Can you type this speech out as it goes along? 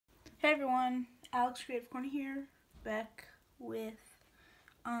Hey everyone, Alex Creative Corner here, back with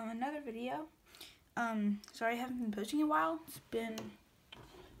another video. Sorry I haven't been posting in a while. It's been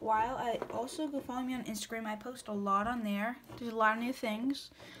a while. Also go follow me on Instagram. I post a lot on there. There's a lot of new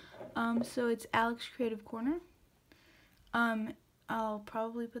things. So it's Alex Creative Corner. I'll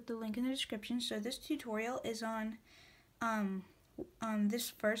probably put the link in the description. So this tutorial is on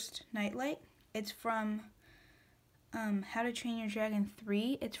this first Nightlight. It's from How to Train Your Dragon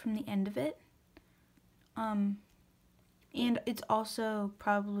 3. It's from the end of it. And it's also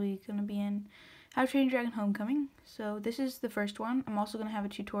probably going to be in How to Train Your Dragon Homecoming. So this is the first one. I'm also going to have a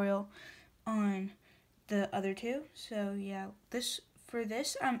tutorial on the other two. So yeah,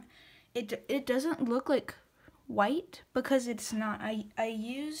 it doesn't look like white because it's not. I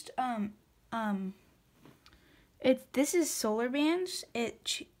used this is solar bands. It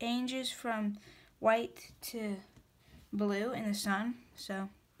changes from white to blue in the sun, so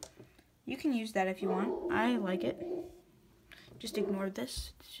you can use that if you want. I like it. Just ignore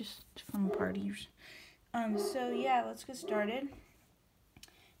this. It's just fun parties. So yeah, let's get started.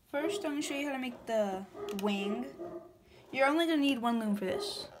 First, I'm gonna show you how to make the wing. You're only gonna need one loom for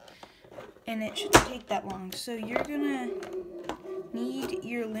this, and it shouldn't take that long. So you're gonna need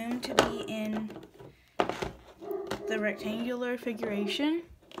your loom to be in the rectangular figuration,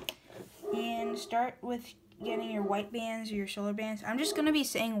 and start with getting your white bands or your solar bands. I'm just gonna be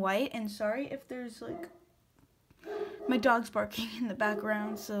saying white, and sorry if there's like my dog's barking in the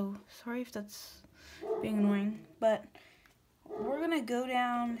background, so sorry if that's being annoying, but we're gonna go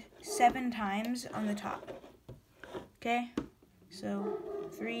down 7 times on the top. Okay, so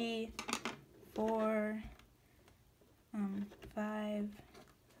 3, 4, 5,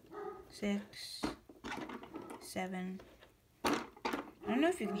 6, 7. I don't know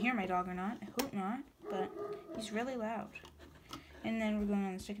if you can hear my dog or not. I hope not, but he's really loud. And then we're going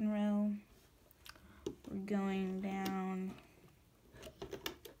on the second row. We're going down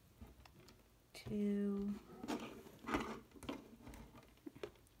to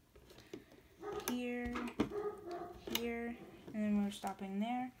here, here, and then we're stopping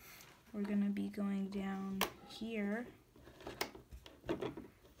there. We're going to be going down here.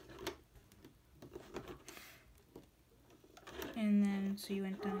 And then, so you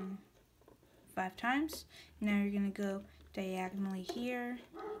went down 5 times. Now you're going to go diagonally here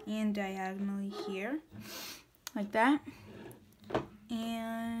and diagonally here, like that.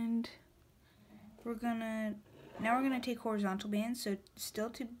 And now we're gonna take horizontal bands, so still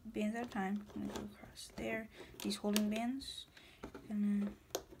 2 bands at a time. I'm gonna go across there. These holding bands. Gonna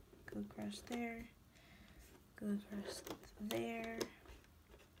go across there, go across there,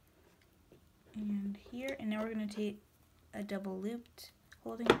 and here. And now we're gonna take a double looped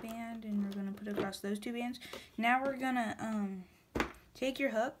holding band, and we're gonna put it across those 2 bands. Now we're gonna take your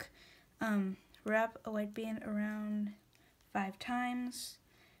hook, wrap a white band around 5 times,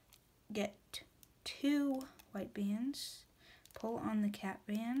 get 2 white bands, pull on the cap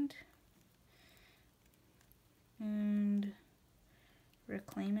band, and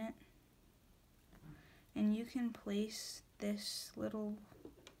reclaim it. And you can place this little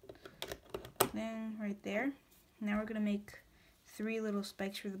thing right there. Now we're gonna make 3 little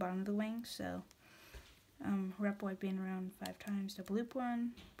spikes for the bottom of the wing. So wrap a white band around 5 times, double loop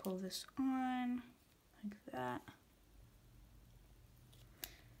one, pull this on like that.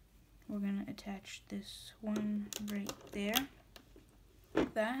 We're gonna attach this one right there,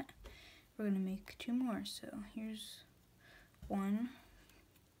 like that. We're gonna make 2 more. So here's 1.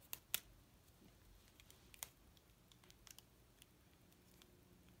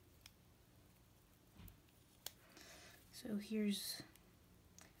 So here's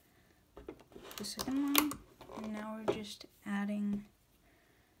the second one, and now we're just adding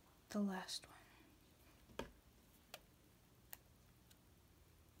the last one.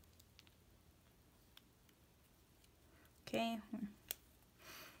 Okay,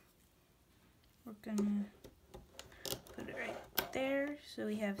 we're gonna put it right there. So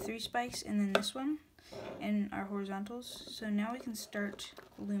we have 3 spikes and then this one and our horizontals. So now we can start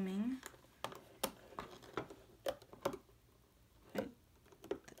looming.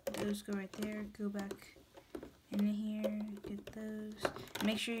 Those go right there, go back in here, get those.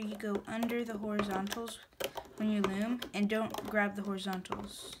 Make sure you go under the horizontals when you loom, and don't grab the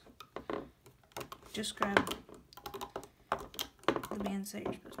horizontals. Just grab the bands that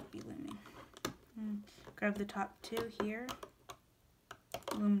you're supposed to be looming. Grab the top 2 here,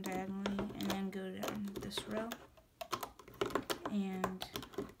 loom diagonally, and then go down this row. And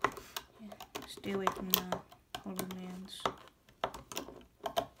yeah, stay away from the holding bands.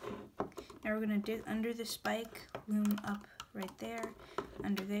 Now we're going to dig under the spike, loom up right there,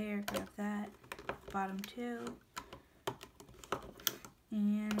 under there, grab that, bottom two,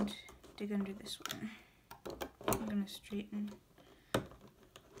 and dig under this one. I'm gonna straighten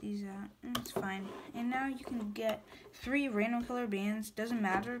these out, and it's fine. And now you can get 3 random color bands. Doesn't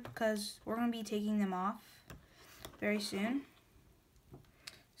matter because we're gonna be taking them off very soon.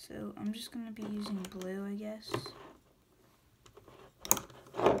 So I'm just gonna be using blue, I guess.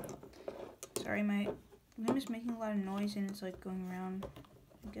 Sorry, my Loom is making a lot of noise and it's like going around.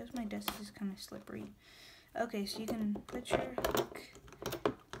 I guess my desk is kind of slippery. Okay, so you can put your hook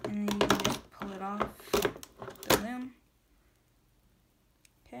and then you can just pull it off the Loom.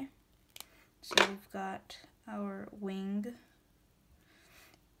 Okay, so we've got our wing.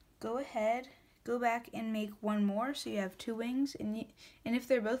 Go ahead, go back and make one more so you have 2 wings, and if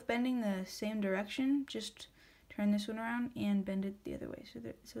they're both bending the same direction, just turn this one around and bend it the other way.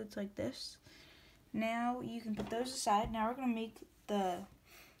 So it's like this. Now you can put those aside. Now we're gonna make the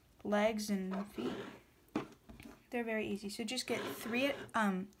legs and feet. They're very easy. So just get 3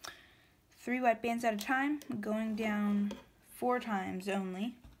 white bands at a time, going down 4 times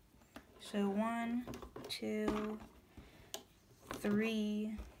only. So 1, 2,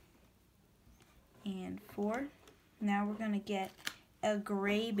 3, and 4. Now we're gonna get a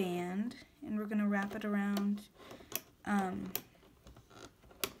gray band and we're gonna wrap it around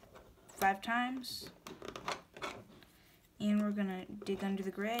 5 times, and we're gonna dig under the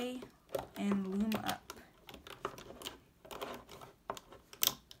gray and loom up.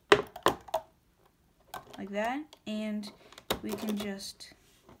 Like that, and we can just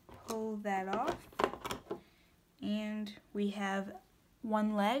pull that off, and we have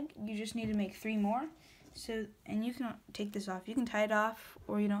 1 leg. You just need to make 3 more. So, and you can take this off. You can tie it off,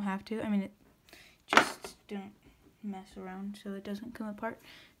 or you don't have to. I mean, just don't mess around so it doesn't come apart.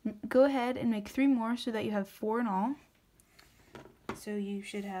 Go ahead and make 3 more so that you have 4 in all. So you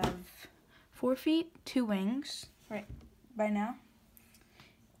should have 4 feet, 2 wings, right, by now.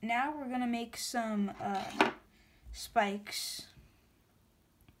 Now we're gonna make some spikes.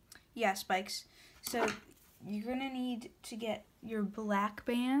 Yeah, spikes. So you're gonna need to get your black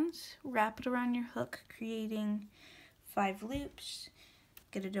bands, wrap it around your hook, creating 5 loops.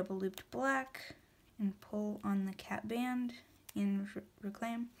 Get a double looped black and pull on the cat band and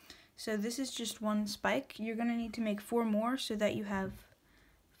reclaim. So this is just 1 spike. You're gonna need to make 4 more so that you have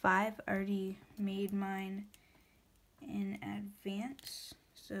 5. I already made mine in advance.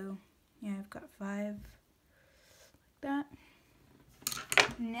 So yeah, I've got 5 like that.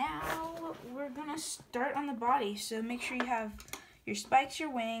 Now we're gonna start on the body. So make sure you have your spikes, your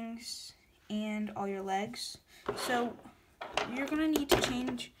wings, and all your legs. So you're gonna need to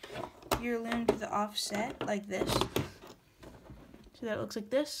change your loom to the offset like this. So that looks like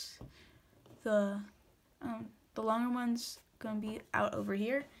this. The longer one's gonna be out over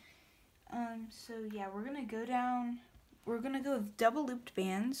here. So yeah, we're gonna go down. We're gonna go with double looped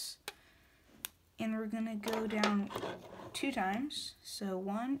bands, and we're gonna go down 2 times. So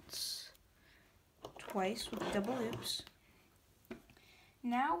once, twice with double loops.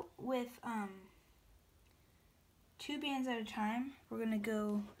 Now with 2 bands at a time, we're gonna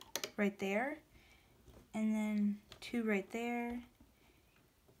go right there, and then 2 right there,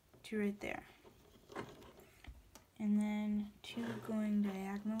 2 right there, and then 2 going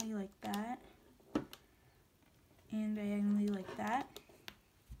diagonally like that, and diagonally like that.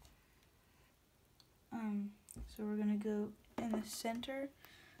 So we're gonna go in the center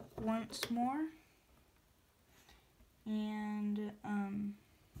once more, and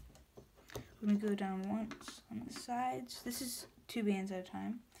we're gonna go down once on the sides. This is 2 bands at a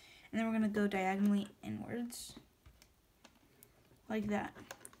time, and then we're gonna go diagonally inwards like that.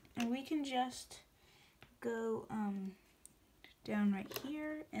 And we can just go down right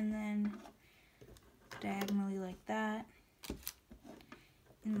here, and then diagonally like that,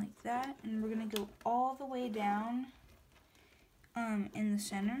 and like that, and we're gonna go all the way down in the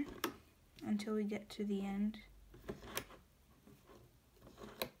center until we get to the end.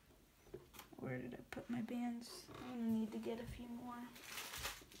 Where did I put my bands? I need to get a few more.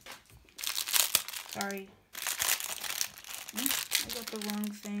 Sorry. I got the wrong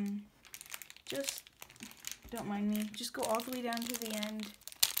thing. Just don't mind me. Just go all the way down to the end.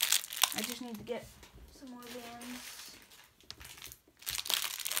 I just need to get some more bands.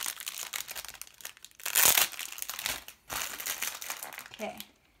 Okay.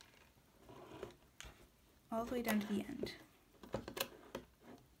 All the way down to the end.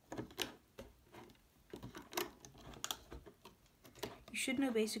 You should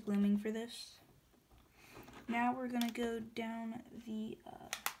know basic looming for this. Now we're going to go down the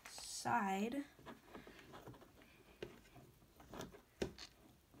side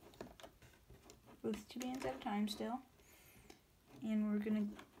with 2 bands at a time still. And we're gonna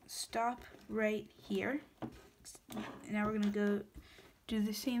stop right here. Now we're gonna go do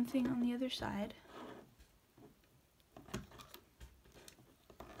the same thing on the other side.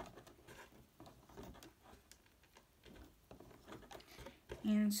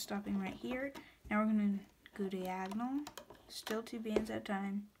 And stopping right here. Now we're gonna go diagonal, still 2 bands at a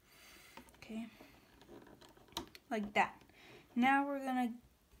time. Okay, like that. Now we're gonna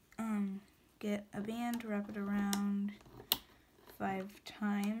get a band, wrap it around 5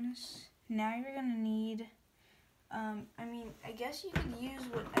 times. Now you're gonna need, I guess you could use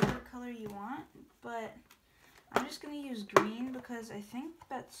whatever color you want, but I'm just gonna use green because I think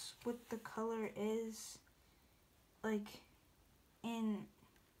that's what the color is, like, in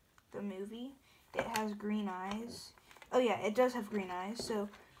the movie. It has green eyes. Oh yeah, it does have green eyes. So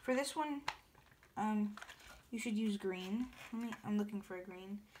for this one, you should use green. I'm looking for a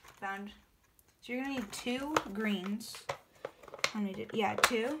green. Found. So you're gonna need 2 greens. How many did? Yeah,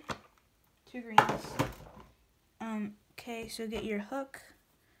 2 greens. Okay, so get your hook.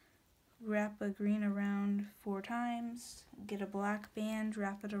 Wrap a green around 4 times. Get a black band.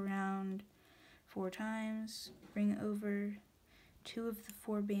 Wrap it around 4 times. Bring over 2 of the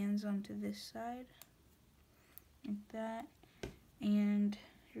 4 bands onto this side, like that, and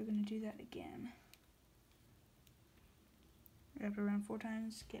you're going to do that again. Wrap it around 4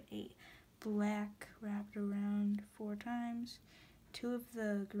 times, get a black wrapped around 4 times, 2 of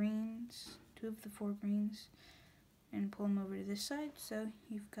the 4 greens, and pull them over to this side, so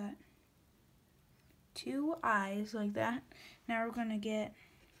you've got 2 eyes like that. Now we're going to get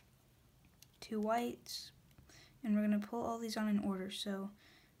 2 whites, and we're going to pull all these on in order. So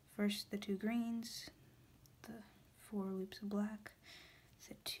first the 2 greens, the 4 loops of black,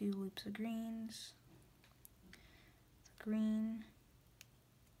 the 2 loops of greens, the green,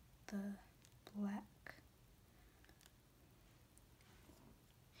 the black,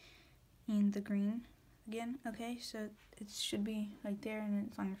 and the green again. Okay, so it should be like there, and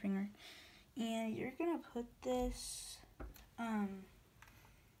it's on your finger. And you're going to put this,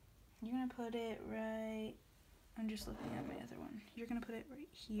 you're going to put it right, I'm just looking at my other one. You're going to put it right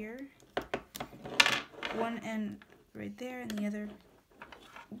here. One end right there, and the other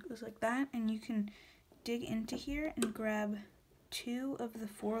goes like that. And you can dig into here and grab 2 of the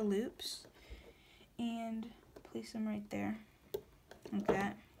 4 loops and place them right there, like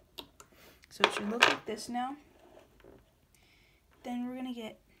that. So it should look like this now. Then we're going to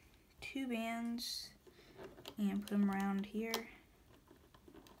get 2 bands and put them around here,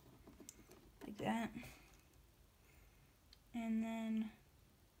 like that. And then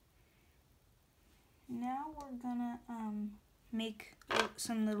now we're gonna make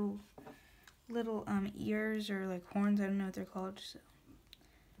some little ears or like horns. I don't know what they're called. So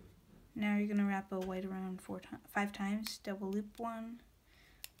now you're gonna wrap a white around 5 times, double loop 1,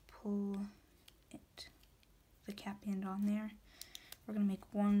 pull the cap band on there. We're gonna make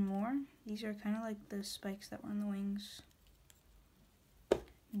 1 more. These are kind of like the spikes that were on the wings.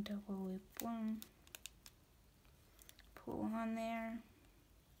 Double loop 1. Pull on there.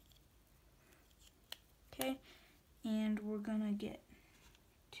 Okay, and we're gonna get,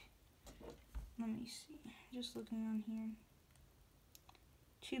 let me see, just looking on here,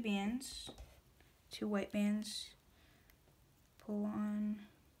 2 bands, 2 white bands, pull on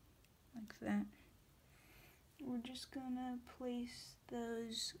like that. We're just gonna place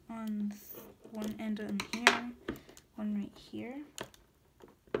those on one end on here, one right here,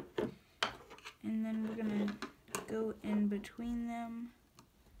 and then we're gonna go in between them,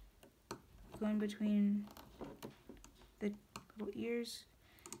 go in between the little ears,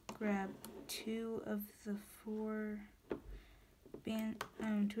 grab 2 of the 4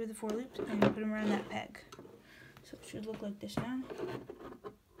 loops and put them around that peg. So it should look like this now,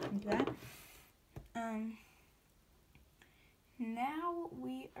 like that. Now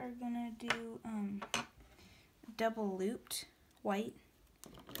we are gonna do double looped white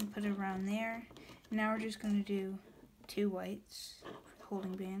and put it around there. Now we're just gonna do 2 whites for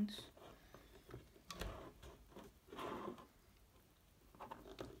holding bands.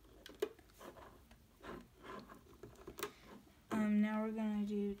 Now we're gonna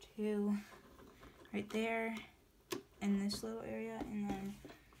do 2 right there in this little area, and then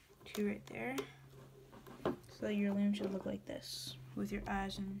 2 right there. So your loom should look like this with your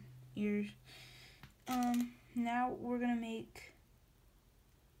eyes and ears. Now we're gonna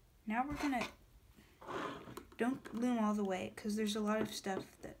don't loom all the way, because there's a lot of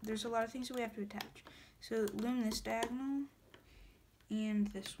things that we have to attach. So loom this diagonal and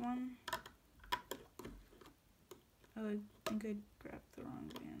this one. Oh, I think I grabbed the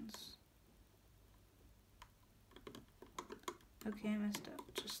wrong bands. Okay, I messed up.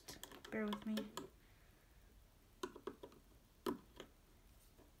 Just bear with me.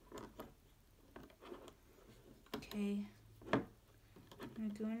 Okay. I'm gonna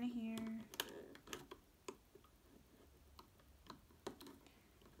go into here.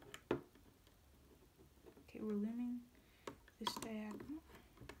 Okay, we're looming this diagonal.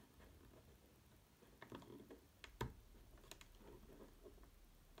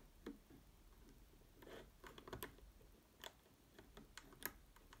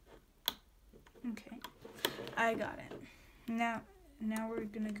 Okay, I got it. Now we're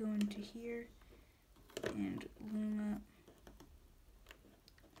gonna go into here and loom up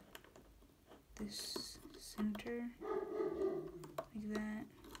this center like that.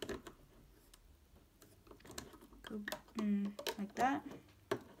 Go in like that.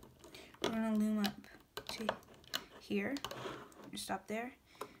 We're gonna loom up to here. Stop there.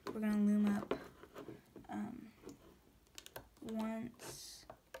 We're gonna loom up once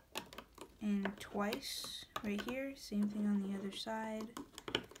and twice right here. Same thing on the other side.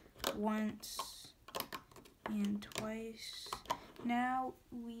 Once and twice. Now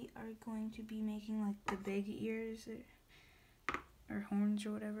we are going to be making like the big ears or horns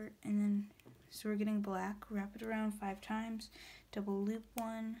or whatever, and then so we're getting black. Wrap it around 5 times. Double loop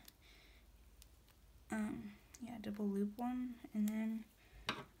one. Double loop one, and then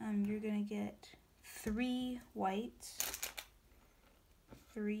you're gonna get 3 whites.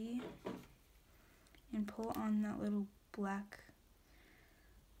 3, and pull on that little black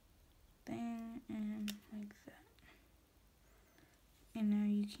thing and like that. And now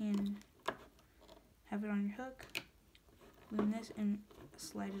you can have it on your hook, loom this and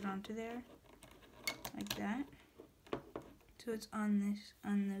slide it onto there like that. So it's on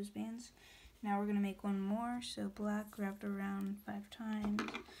those bands. Now we're gonna make one more. So black wrapped around 5 times,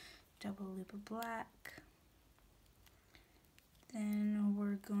 double loop of black. Then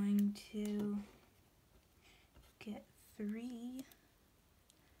we're going to get 3.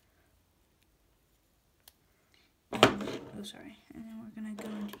 And then we're gonna go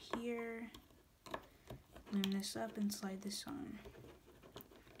into here, loom this up and slide this on,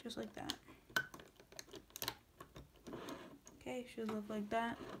 just like that. Okay, should look like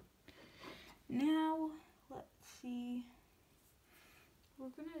that. Now, let's see. We're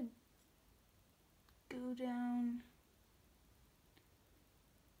gonna go down.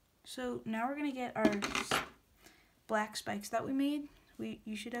 So now we're gonna get our black spikes that we made.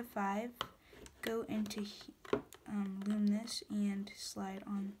 You should have 5. Go into loom this and slide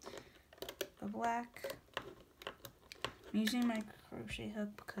on the black. I'm using my crochet hook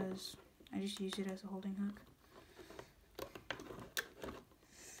because I just use it as a holding hook.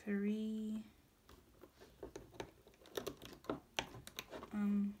 3,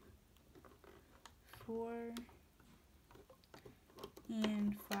 4,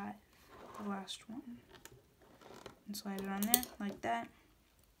 and 5, the last one, and slide it on there like that.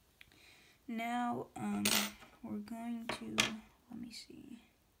 Now we're going to, let me see,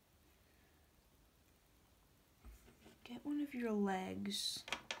 get one of your legs,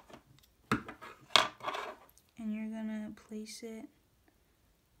 and you're gonna place it.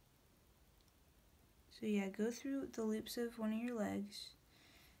 So yeah, go through the loops of one of your legs,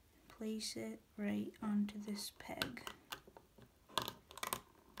 place it right onto this peg,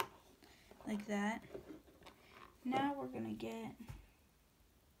 like that. Now we're gonna get,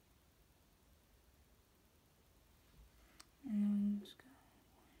 and then let's go,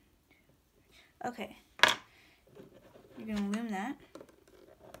 1, 2, 3. Okay, you're gonna loom that,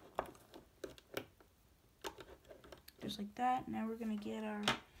 just like that. Now we're gonna get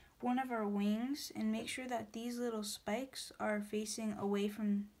one of our wings, and make sure that these little spikes are facing away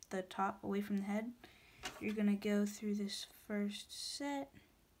from the top, away from the head. You're gonna go through this first set,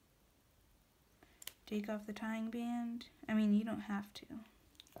 take off the tying band. I mean, you don't have to.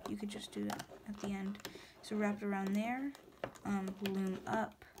 You could just do it at the end. So wrap it around there, loom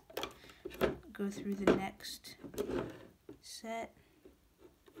up, go through the next set,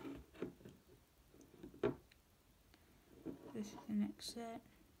 go through the next set,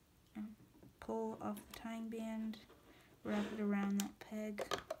 pull off the tying band, wrap it around that peg,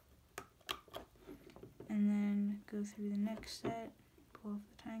 and then go through the next set, pull off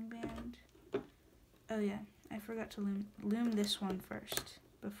the tying band. Oh yeah, I forgot to loom this one first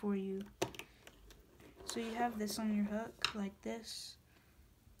before you. So you have this on your hook like this.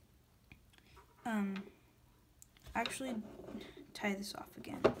 Actually, tie this off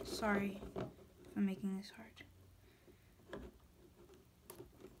again. Sorry if I'm making this hard.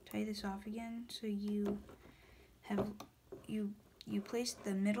 Tie this off again so you you place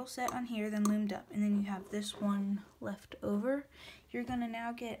the middle set on here, then loomed up, and then you have this one left over. You're gonna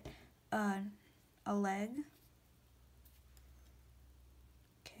now get a leg.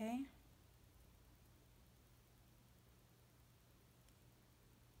 Okay.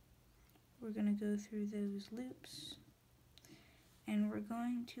 We're gonna go through those loops, and we're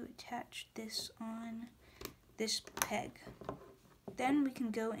going to attach this on this peg. Then we can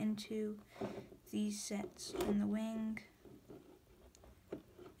go into these sets on the wing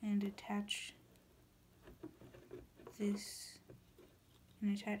and attach this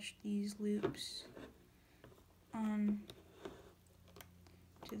and attach these loops on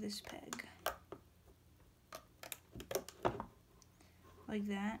to this peg like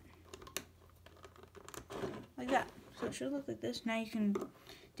that. So it should look like this. Now you can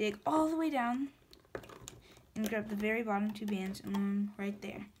dig all the way down and grab the very bottom two bands and loom right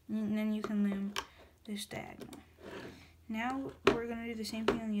there. And then you can loom this diagonal. Now we're going to do the same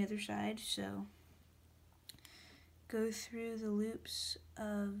thing on the other side. So go through the loops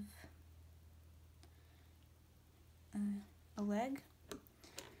of a leg,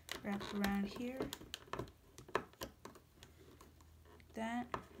 wrap around here, like that.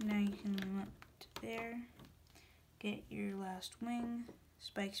 Now you can loom up to there. Get your last wing,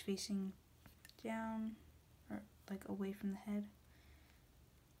 spikes facing down, or like away from the head.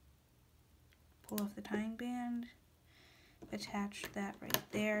 Pull off the tying band, attach that right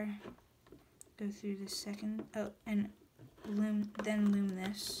there. Go through the second, and then loom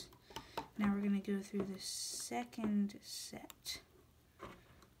this. Now we're going to go through the second set.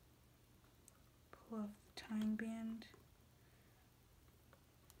 Pull off the tying band,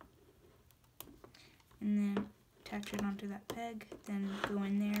 and then attach it onto that peg, then go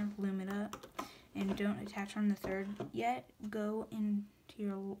in there, loom it up, and don't attach on the third yet. Go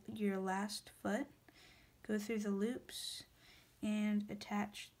into your last foot, go through the loops, and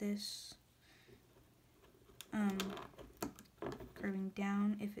attach this curving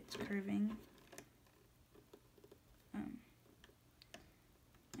down if it's curving.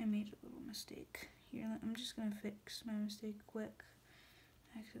 I made a little mistake here. I'm just going to fix my mistake quick.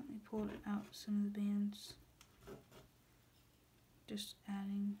 I accidentally pulled out some of the bands. Just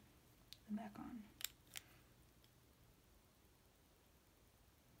adding them back on.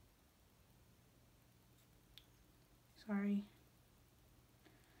 Sorry.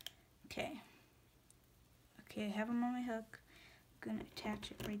 Okay, I have them on my hook. I'm gonna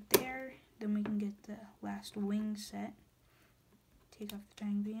attach it right there. Then we can get the last wing set. Take off the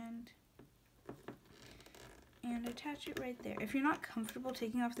tying band and attach it right there. If you're not comfortable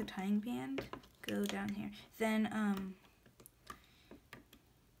taking off the tying band, go down here. Then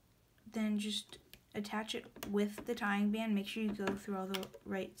just attach it with the tying band. Make sure you go through all the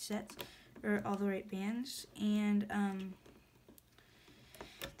right sets, or all the right bands, and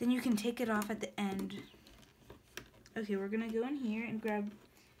then you can take it off at the end. Okay, we're gonna go in here and grab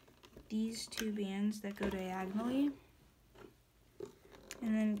these two bands that go diagonally,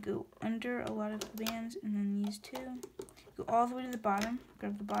 and then go under a lot of the bands, and then these two. Go all the way to the bottom,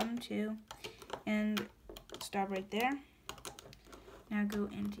 grab the bottom two, and stop right there. Now go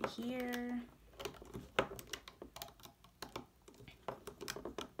into here,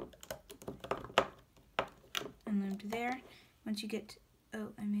 and loom to there. Once you get to, oh,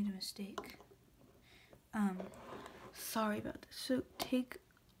 I made a mistake. Sorry about this. So take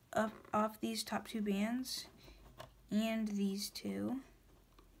off these top two bands and these two,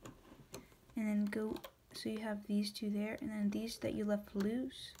 and then go, so you have these two there, and then these that you left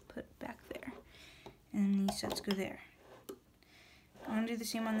loose, put back there, and then these sets go there. I'm going to do the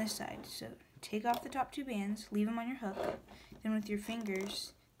same on this side. So take off the top two bands, leave them on your hook, then with your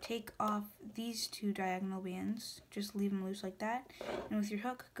fingers take off these two diagonal bands, just leave them loose like that, and with your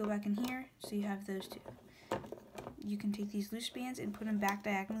hook go back in here so you have those two. You can take these loose bands and put them back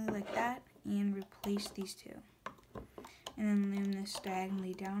diagonally like that and replace these two, and then loom this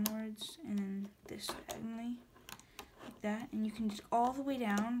diagonally downwards and then this diagonally like that, and you can just all the way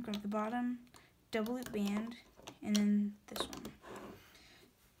down, grab the bottom, double loop band, and then this one.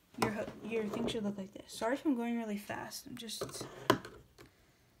 Your thing should look like this. Sorry if I'm going really fast. I'm just,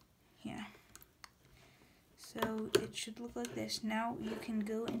 yeah. So it should look like this. Now you can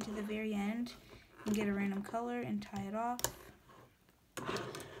go into the very end and get a random color and tie it off.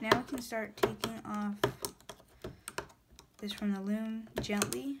 Now we can start taking off this from the loom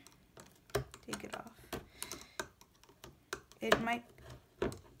gently. Take it off. It might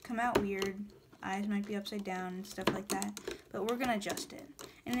come out weird. Eyes might be upside down and stuff like that, but we're gonna adjust it.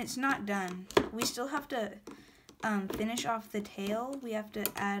 And it's not done. We still have to finish off the tail. We have to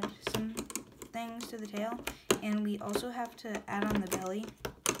add some things to the tail, And we also have to add on the belly.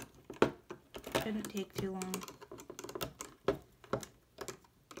 Shouldn't take too long.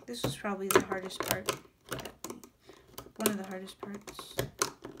 This was probably the hardest part. One of the hardest parts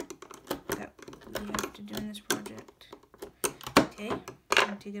that we have to do in this project. Okay, I'm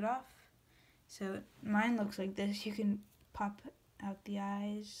gonna take it off. So mine looks like this. You can pop out the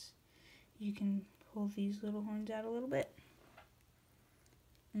eyes. You can pull these little horns out a little bit.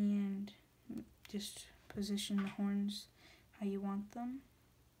 And just position the horns how you want them.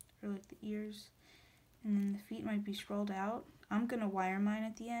 Or like the ears. And then the feet might be sprawled out. I'm gonna wire mine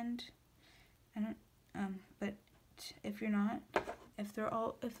at the end. But if you're not, if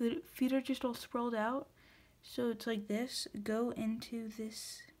the feet are just all sprawled out, so it's like this, go into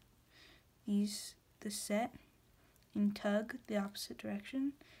this set and tug the opposite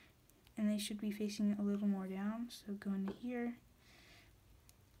direction, and they should be facing a little more down. So go into here,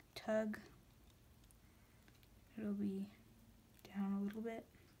 tug, it'll be down a little bit,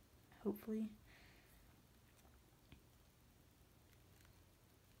 hopefully.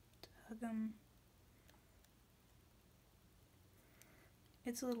 Tug them.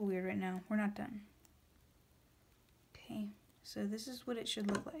 It's a little weird right now. We're not done. Okay, so this is what it should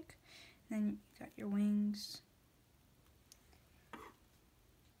look like. And then you got your wings.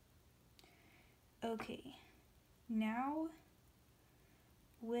 Okay, now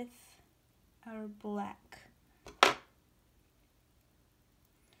with our black.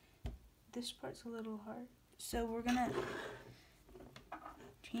 This part's a little hard. So we're gonna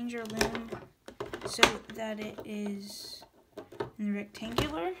change our loom so that it is in the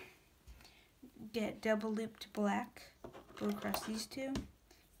rectangular. Get double looped black, go across these two,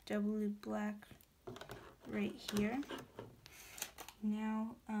 double loop black right here.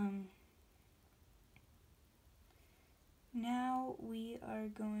 Now we are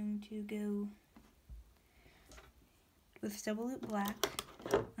going to go with double loop black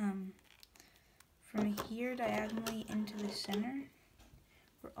from here diagonally into the center.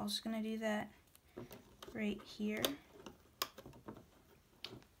 We're also going to do that right here.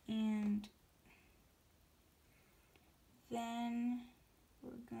 And then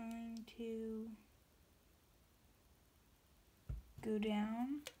we're going to go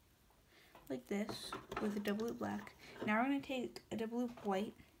down like this with a double loop black. Now we're going to take a double loop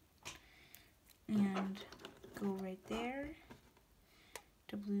white and go right there,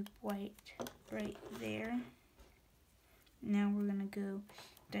 double loop white right there. Now we're going to go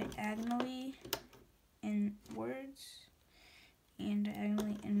diagonally inwards and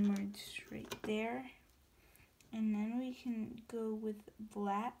diagonally inwards right there. And then we can go with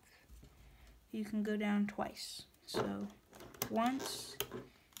black. You can go down twice. So once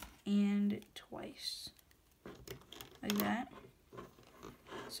and twice. Like that.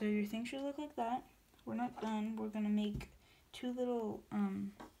 So your thing should look like that. We're not done. We're going to make two little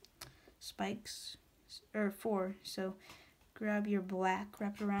spikes, or 4. So grab your black,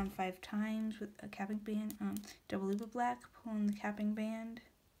 wrap it around 5 times with a capping band, double loop of black, pull in the capping band,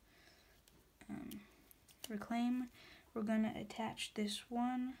 reclaim. We're going to attach this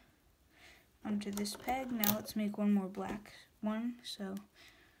one onto this peg. Now let's make one more black one. So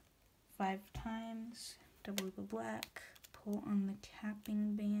 5 times, double loop of black, pull on the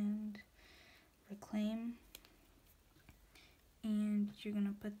capping band, reclaim, and you're going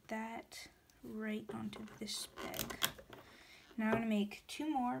to put that right onto this peg. Now I'm going to make 2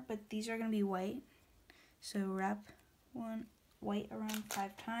 more, but these are going to be white. So wrap one white around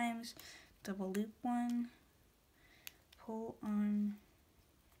 5 times, double loop one, pull on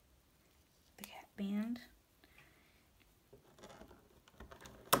the cap band,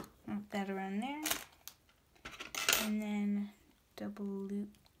 wrap that around there, and then double loop,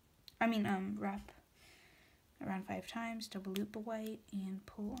 wrap around 5 times, double loop a white, and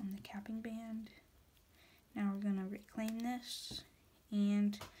pull on the capping band. Now we're going to reclaim this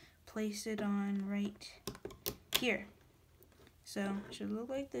and place it on right here. So it should look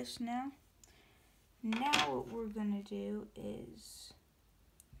like this now. Now what we're going to do is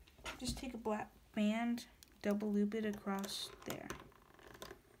just take a black band, double loop it across there.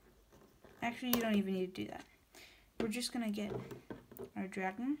 Actually, you don't even need to do that. We're just going to get our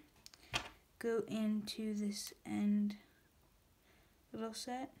dragon, go into this end little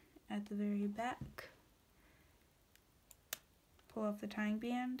set at the very back, pull off the tying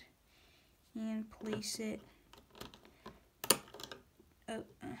band, and place it,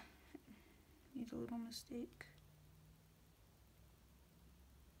 made a little mistake.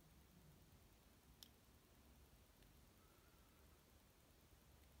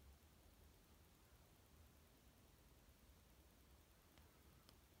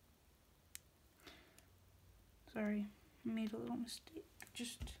 Sorry, I made a little mistake.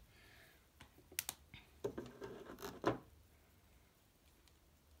 Just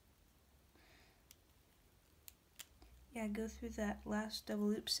yeah, go through that last double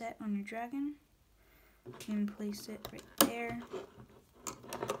loop set on your dragon and place it right there,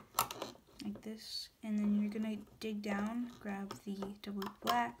 like this. And then you're gonna dig down, grab the double loop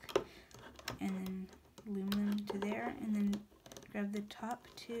black, and then loom them to there, and then grab the top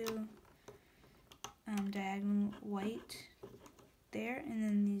two diagonal white there, and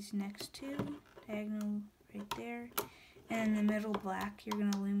then these next two diagonal right there, and then the middle black, you're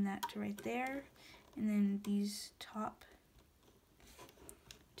gonna loom that to right there, and then these top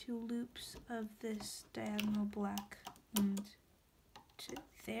two loops of this diagonal black loomed to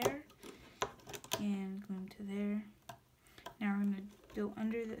there, and loom to there. Now we're gonna go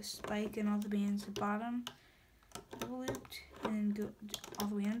under the spike and all the bands at the bottom, double looped, and then go all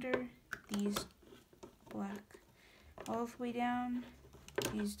the way under, these black all the way down,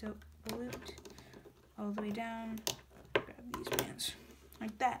 these double looped all the way down, grab these bands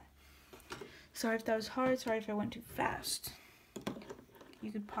like that. Sorry if that was hard, sorry if I went too fast.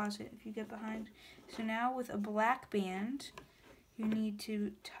 You could pause it if you get behind. So now with a black band, you need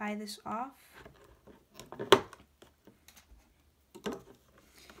to tie this off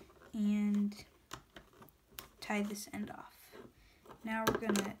and tie this end off. Now we're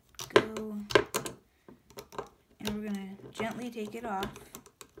gonna go and we're gonna gently take it off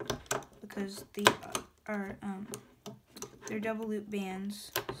because they are they're double loop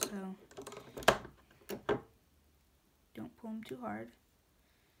bands, so don't pull them too hard.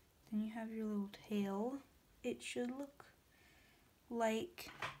 Then you have your little tail. It should look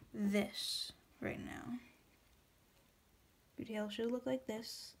like this right now. Your tail should look like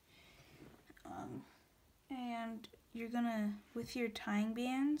this. And you're gonna, with your tying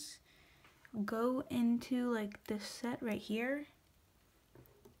bands, go into like this set right here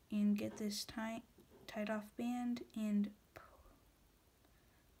and get this tied off band and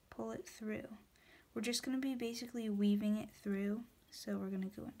pull it through. We're just gonna be basically weaving it through. So we're gonna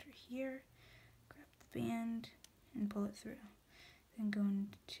go under here, grab the band, and pull it through. Then go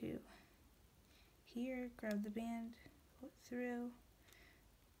into here, grab the band, pull it through,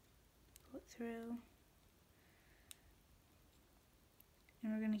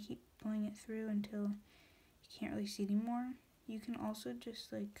 and we're gonna keep pulling it through until you can't really see anymore. You can also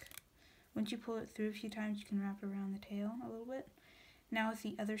just like, once you pull it through a few times, you can wrap it around the tail a little bit. Now with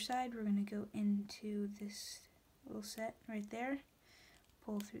the other side, we're gonna go into this little set right there.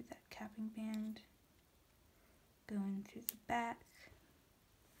 Pull through that capping band, go in through the back,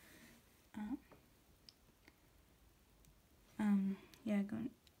 yeah, go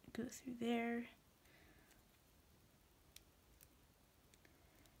through there,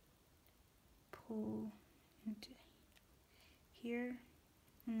 pull into here,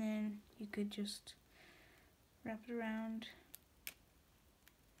 and then you could just wrap it around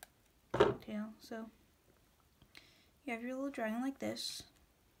the tail. So you have your little dragon like this.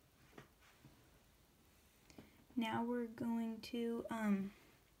 Now we're going to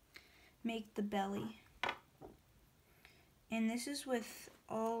make the belly. And this is with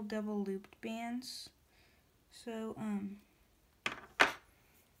all double looped bands. So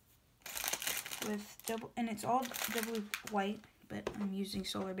and it's all double looped white, but I'm using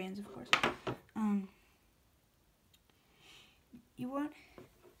solar bands, of course. You want,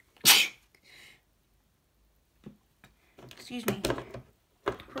 excuse me,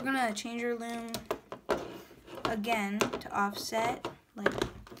 we're gonna change our loom again to offset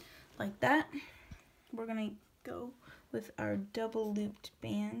like that. We're gonna go with our double looped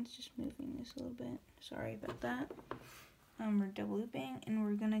bands, just moving this a little bit, sorry about that. We're double looping, and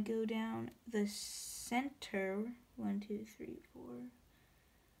we're gonna go down the center 1, 2, 3, 4,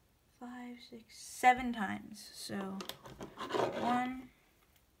 5, 6, 7 times. So 1,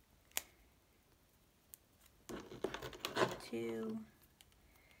 2,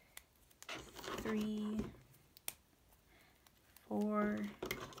 3, 4,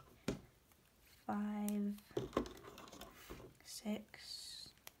 5,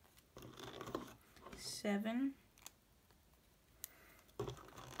 6, 7,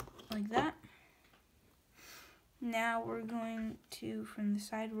 like that. Now we're going to, from the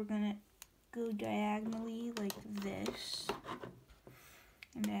side, we're going to go diagonally like this,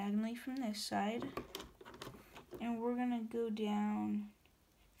 and diagonally from this side, and we're going to go down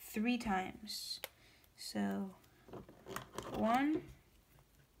 3 times. So 1,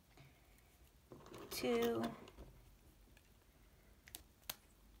 2,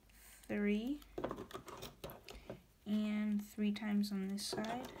 3, and 3 times on this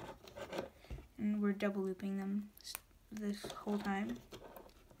side, and we're double looping them this whole time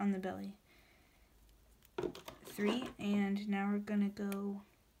on the belly. 3, and now we're gonna go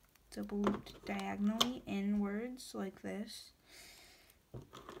double looped diagonally inwards like this,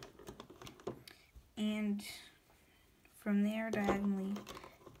 and from there diagonally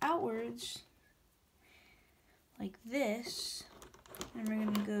outwards like this, and we're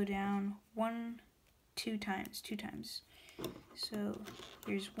gonna go down 2 times. So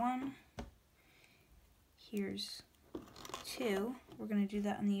here's 1, here's 2. We're gonna do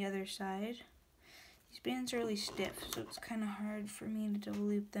that on the other side. These bands are really stiff, so it's kind of hard for me to double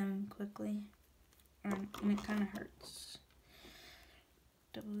loop them quickly, and it kind of hurts.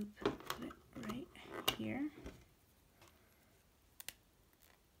 Double loop, put it right here,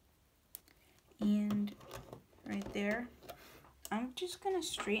 and right there. I'm just gonna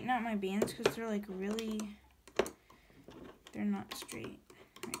straighten out my bands because they're like they're not straight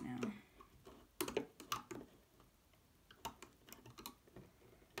right now.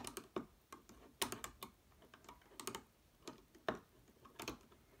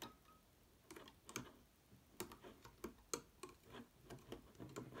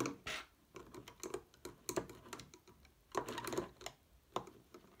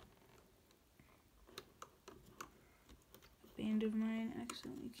 Band of mine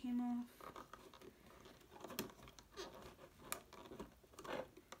accidentally came off.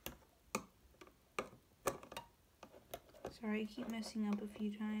 Sorry, I keep messing up a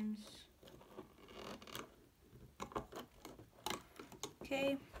few times.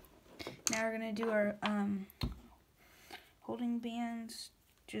 Okay, now we're gonna do our holding bands.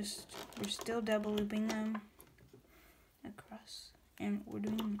 We're still double looping them across, and we're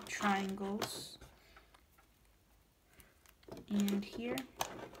doing triangles. And here,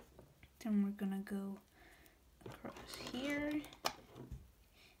 then we're gonna go across here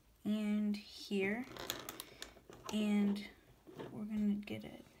and here, and we're gonna get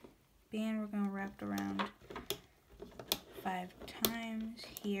a band. We're gonna wrap it around 5 times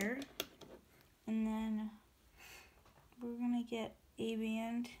here, and then we're gonna get a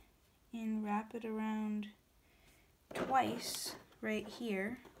band and wrap it around twice right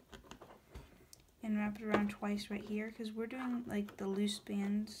here. And wrap it around twice right here, because we're doing like the loose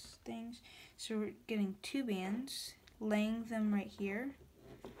bands things. So we're getting 2 bands, laying them right here,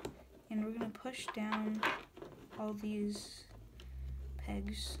 and we're gonna push down all these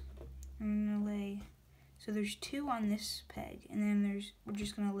pegs. I'm gonna lay, so there's 2 on this peg, and then we're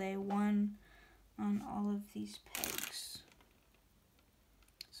just gonna lay 1 on all of these pegs.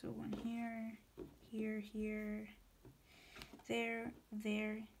 So 1 here, here, here, there,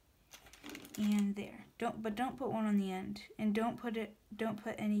 and there. Don't put 1 on the end, and don't put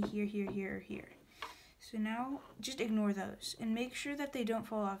any here, here, here, or here. So now just ignore those and make sure that they don't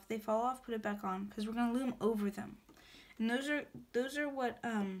fall off. If they fall off, put it back on, because we're gonna loom over them. And those are what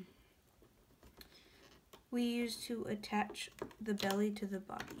we use to attach the belly to the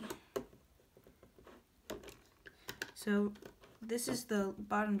body. So this is the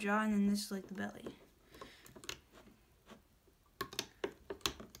bottom jaw, and then this is like the belly.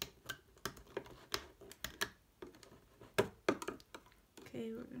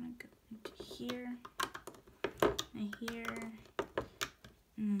 Okay, we're gonna go into here, and here,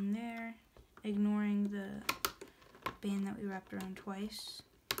 and then there, ignoring the band that we wrapped around twice.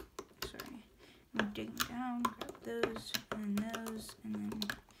 Sorry. I'm digging down, grab those, and then those, and then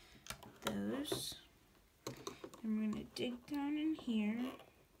those. And we're gonna dig down in here.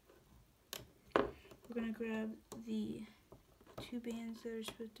 We're gonna grab the 2 bands that are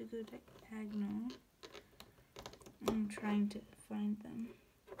supposed to go diagonal. I'm trying to find them.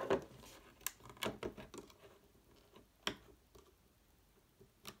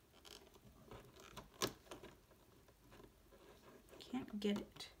 Can't get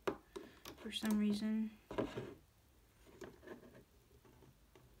it for some reason.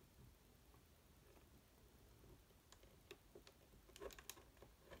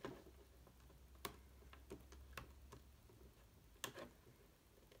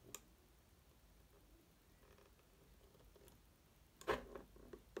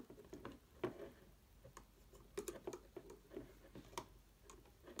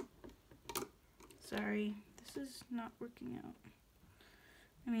 Sorry, this is not working out.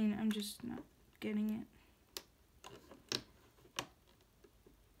 I mean, I'm just not getting it.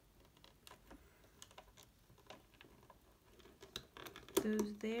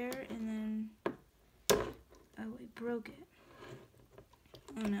 Goes there, and then, oh, I broke it.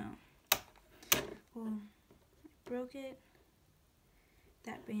 Oh no. Well, I broke it.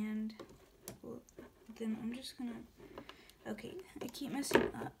 That band. Well, then I'm just gonna, okay, I keep messing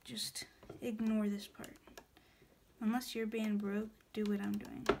up. Just ignore this part. Unless your band broke, do what I'm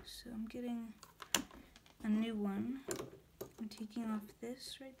doing. So I'm getting a new one. I'm taking off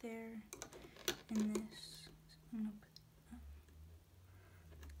this right there and this. So I'm gonna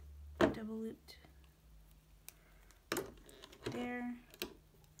put double looped there.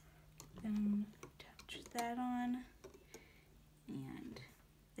 Then I'm gonna attach that on and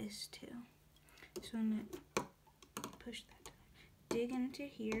this too. So I'm gonna push that down. Dig into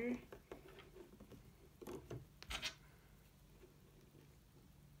here.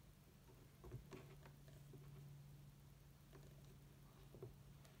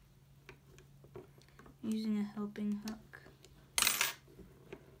 Using a helping hook.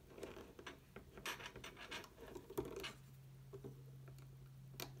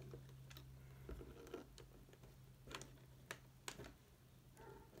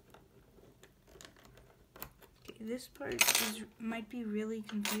 Okay, this part might be really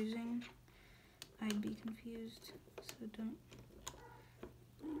confusing. I'd be confused, so don't.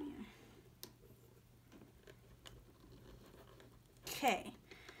 Yeah. Okay.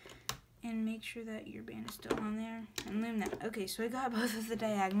 And make sure that your band is still on there and loom that. Okay, so I got both of the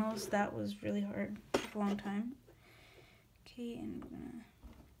diagonals. That was really hard for a long time. Okay, and we're gonna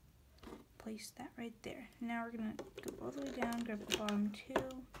place that right there. Now we're gonna go all the way down, grab the bottom two,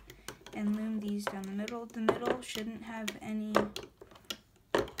 and loom these down the middle. The middle shouldn't have any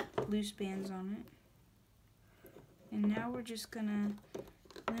loose bands on it. And now we're just gonna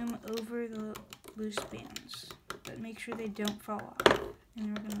loom over the loose bands, but make sure they don't fall off. And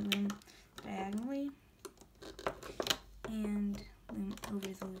then we're gonna loom diagonally and loom over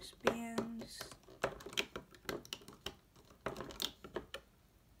the loose bands.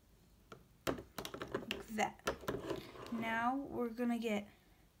 Like that. Now we're gonna get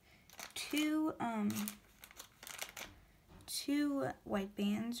two white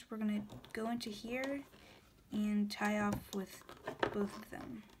bands. We're gonna go into here and tie off with both of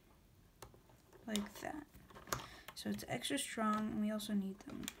them like that. So it's extra strong, and we also need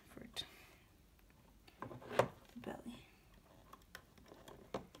them for the belly.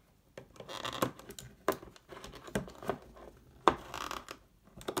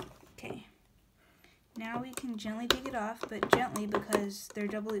 Okay. Now we can gently take it off, but gently because they're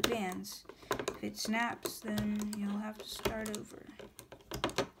double loop bands. If it snaps, then you'll have to start over.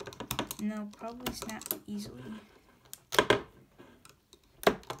 And they'll probably snap easily.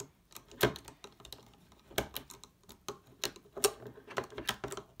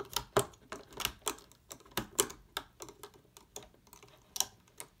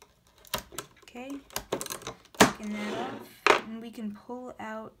 Okay, taking that off, and we can pull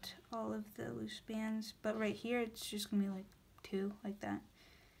out all of the loose bands, but right here it's just gonna be like two, like that.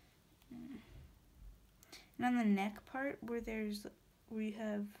 And on the neck part where we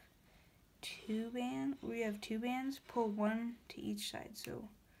have two bands, pull one to each side. So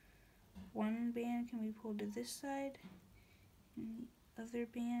one band can be pulled to this side, and the other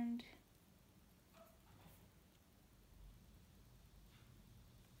band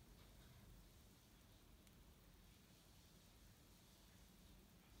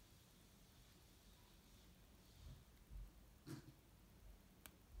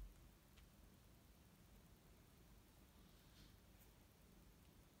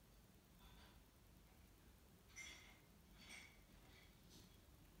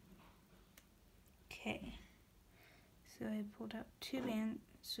okay. So I pulled out two bands,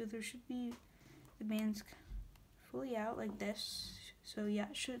 so there should be the bands fully out like this. So yeah,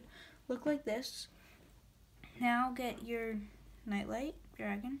 it should look like this. Now get your Nightlight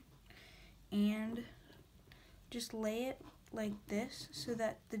dragon and just lay it like this so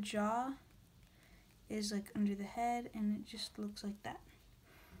that the jaw is like under the head and it just looks like that.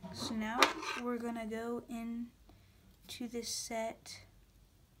 So now we're gonna go into this set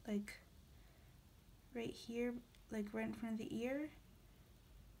like right here, like right in front of the ear.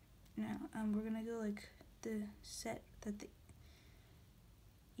 Now we're gonna go like the set that the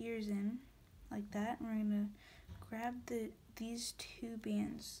ear's in, like that, and we're gonna grab these two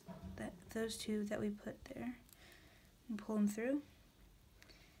bands, those two that we put there, and pull them through.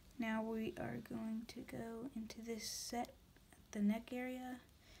 Now we are going to go into this set at the neck area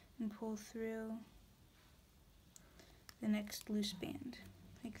and pull through the next loose band,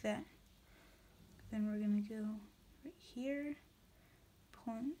 like that. Then we're gonna go right here,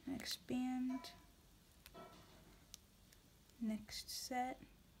 pull in next band, next set,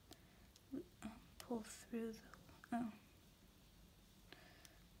 pull through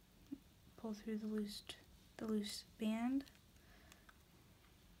the loose band.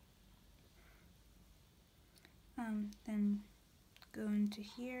 Then go into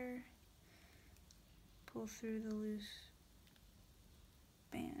here pull through the loose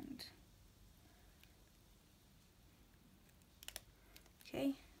band.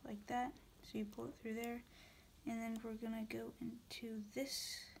 Okay, like that. So you pull it through there, and then we're gonna go into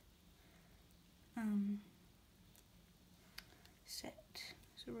this set.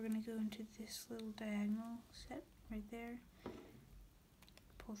 So we're gonna go into this little diagonal set right there.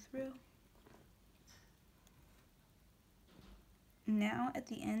 Pull through. Now at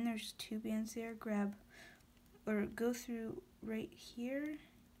the end there's 2 bands there. Grab or go through right here.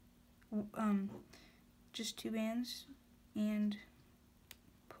 Just 2 bands and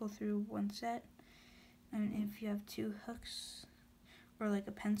pull through 1 set. And if you have 2 hooks or like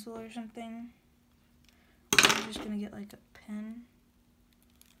a pencil or something, I'm just gonna get like a pen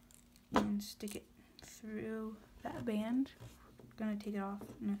and stick it through that band. We're gonna take it off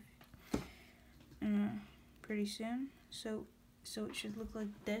pretty soon. So it should look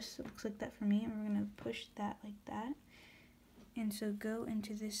like this. It looks like that for me, and we're gonna push that like that. And so go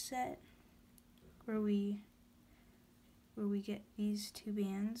into this set where we get these 2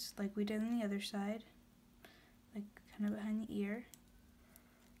 bands like we did on the other side, like kind of behind the ear.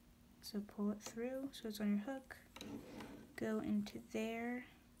 So pull it through so it's on your hook. Go into there,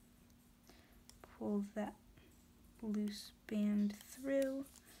 pull that loose band through.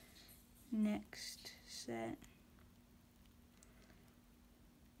 Next set,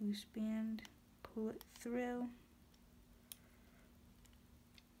 loose band, pull it through.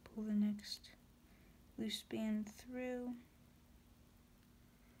 Pull the next loose band through.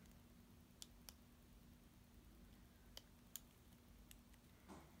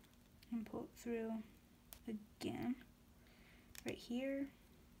 And pull it through again right here.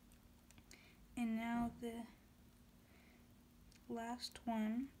 And now the last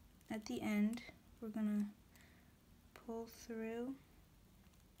one at the end, we're gonna pull through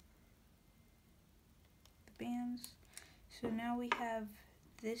the bands. So now we have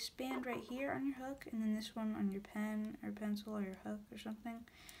this band right here on your hook, and then this one on your pen or pencil or your hook or something.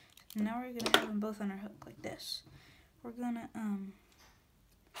 And now we're gonna have them both on our hook like this. We're gonna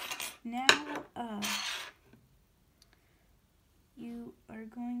now you are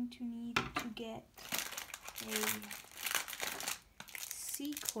going to need to get a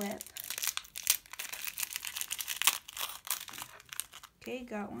C-clip. Okay,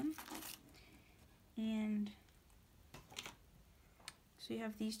 got one. And so you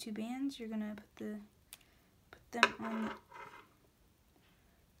have these 2 bands. You're gonna put them on,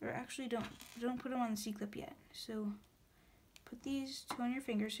 or actually don't put them on the C-clip yet. So put these 2 on your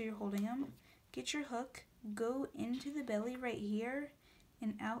fingers so you're holding them. Get your hook, go into the belly right here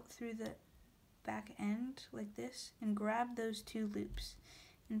and out through the back end like this, and grab those 2 loops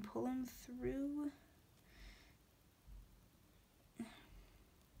and pull them through.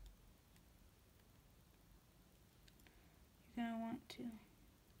 You're gonna want to,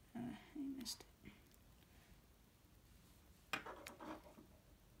 I missed it. I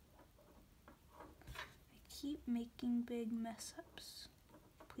keep making big mess ups.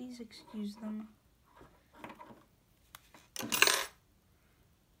 Please excuse them.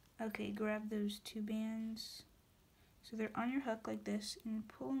 Okay, grab those 2 bands. So they're on your hook like this, and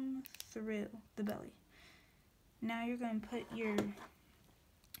pull them through the belly. Now you're going to put your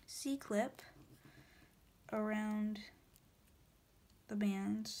C-clip around the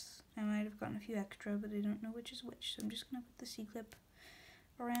bands. I might have gotten a few extra, but I don't know which is which. So I'm just going to put the C-clip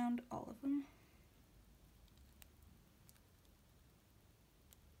around all of them.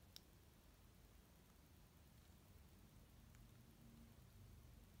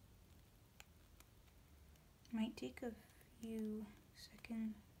 Might take a few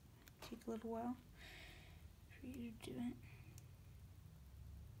seconds, take a little while for you to do it.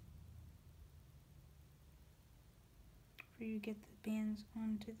 For you to get the bands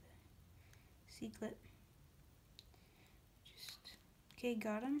onto the C-clip. Okay,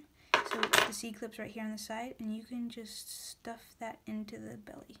 got them. So the C-clip's right here on the side, and you can just stuff that into the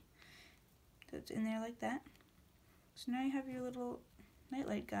belly. So it's in there like that. So now you have your little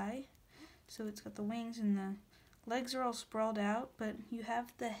nightlight guy. So it's got the wings and the legs are all sprawled out, but you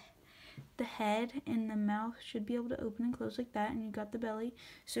have the head and the mouth should be able to open and close like that, and you got the belly.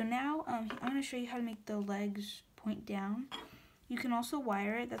 So now I'm going to show you how to make the legs point down. You can also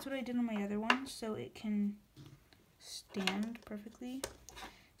wire it. That's what I did on my other one, so it can stand perfectly.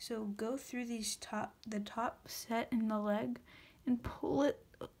 So go through these the top set in the leg and pull it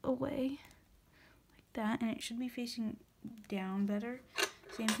away like that, and it should be facing down better.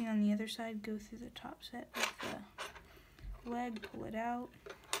 Same thing on the other side. Go through the top set of the leg, pull it out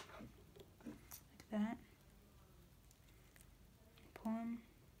like that. Pull them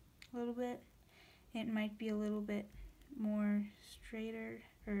a little bit, it might be a little bit more straighter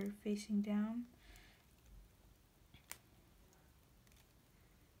or facing down.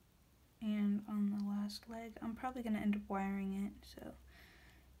 And on the last leg, I'm probably going to end up wiring it, so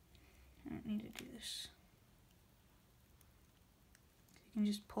I don't need to do this. You can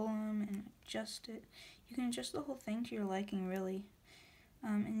just pull them and adjust it. You can adjust the whole thing to your liking, really.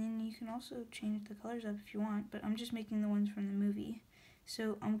 And then you can also change the colors up if you want, but I'm just making the ones from the movie.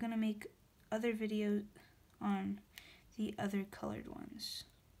 So I'm going to make other videos on the other colored ones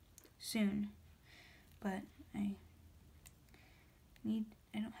soon, but I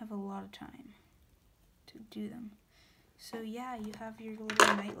don't have a lot of time to do them. So yeah, you have your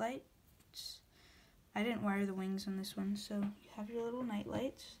little night lights. I didn't wire the wings on this one, so you have your little night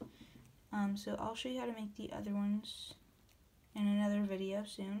lights. So I'll show you how to make the other ones in another video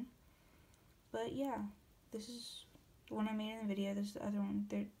soon. But yeah, this is the one I made in the video. This is the other one.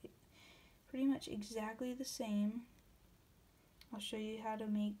 They're pretty much exactly the same. I'll show you how to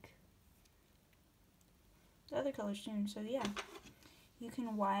make the other colors soon. So yeah, you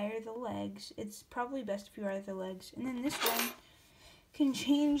can wire the legs. It's probably best if you wire the legs. And then this one can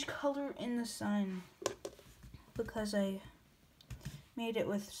change color in the sun because I made it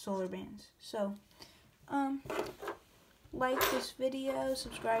with solar bands. So, like this video,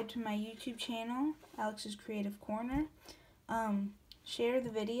 subscribe to my YouTube channel, Alex's Creative Corner. Share the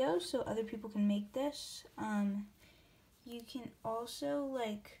video so other people can make this. You can also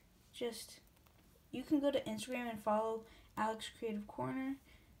you can go to Instagram and follow Alex Creative Corner,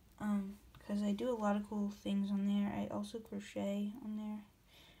 because I do a lot of cool things on there. I also crochet on there.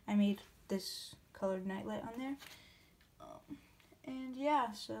 I made this colored nightlight on there. And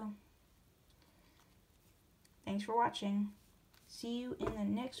yeah, so thanks for watching. See you in the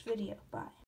next video. Bye.